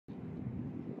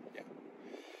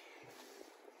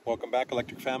Welcome back,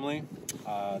 Electric Family.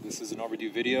 This is an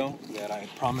overdue video that I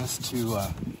promised to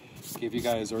give you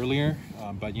guys earlier,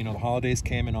 but you know, the holidays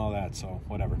came and all that, so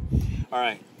whatever. All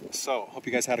right, so hope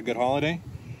you guys had a good holiday.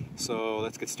 So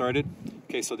let's get started.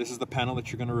 Okay, so this is the panel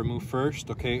that you're going to remove first.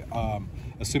 Okay,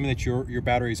 assuming that your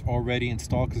battery is already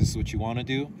installed, because this is what you want to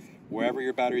do. Wherever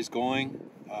your battery is going,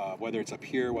 whether it's up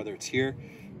here, whether it's here,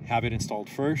 have it installed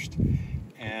first.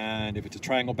 And if it's a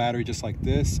triangle battery just like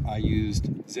this, I used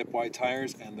zip wide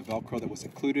tires and the Velcro that was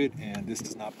included, and this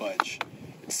does not budge.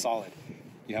 It's solid.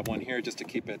 You have one here just to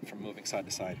keep it from moving side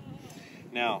to side.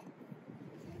 Now,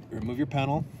 remove your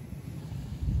panel.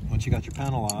 Once you got your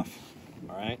panel off,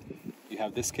 all right, you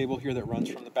have this cable here that runs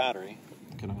from the battery.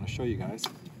 Okay, I'm going to show you guys.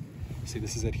 See,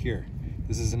 this is it here.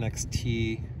 This is an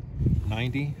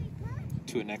XT90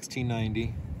 to an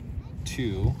XT90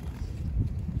 to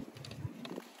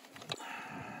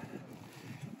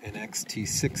an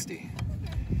XT60.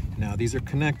 Now these are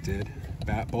connected,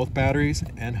 both batteries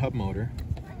and hub motor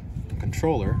and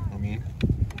controller,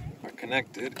 are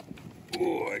connected.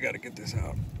 Oh, I gotta get this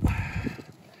out.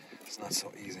 It's not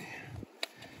so easy.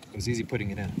 It was easy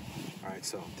putting it in. All right,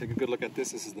 so take a good look at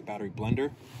this. This is the battery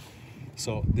blender.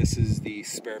 So this is the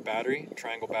spare battery,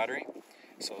 triangle battery.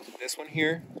 So this one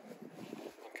here,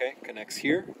 okay, connects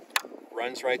here,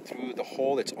 runs right through the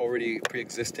hole that's already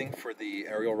pre-existing for the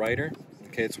Ariel rider.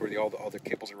 Okay, it's where all the other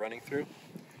cables are running through.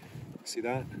 See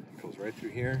that? It goes right through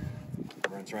here,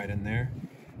 runs right in there.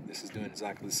 This is doing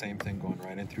exactly the same thing, going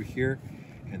right in through here.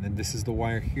 And then this is the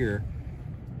wire here,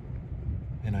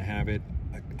 and I have it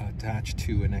attached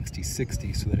to an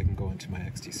XT60 so that it can go into my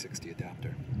XT60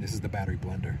 adapter. And this is the battery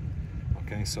blender.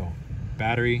 Okay, so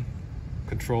battery,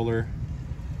 controller,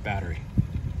 battery.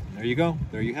 And there you go.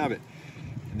 There you have it.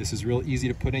 And this is real easy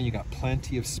to put in. You got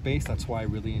plenty of space. That's why I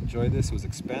really enjoy this. It was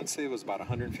expensive. It was about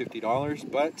 $150,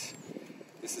 but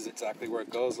this is exactly where it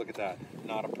goes. Look at that.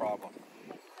 Not a problem.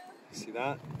 See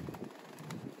that?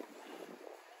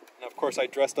 Now, of course, I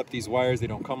dressed up these wires. They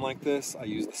don't come like this. I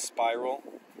use the spiral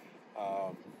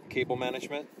cable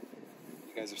management.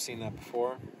 You guys have seen that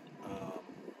before.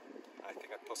 I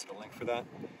think I posted a link for that.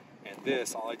 And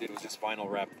this, all I did was just vinyl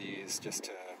wrap these just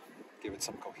to give it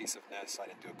some cohesiveness. I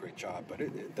didn't do a great job, but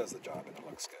it does the job and it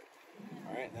looks good.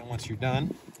 All right, and then once you're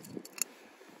done,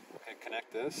 okay,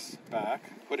 connect this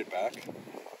back, put it back, and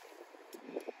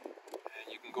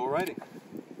you can go riding.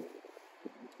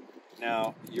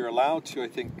 Now, you're allowed to,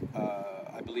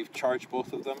 I believe, charge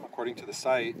both of them according to the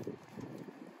site.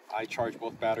 I charge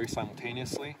both batteries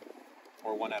simultaneously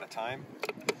or one at a time.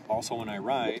 Also, when I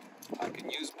ride, I can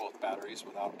use both batteries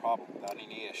without a problem, without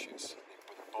any issues.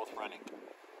 They're both running.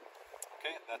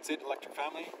 Okay, that's it, Electric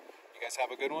Family. You guys have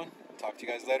a good one. Talk to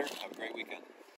you guys later. Have a great weekend.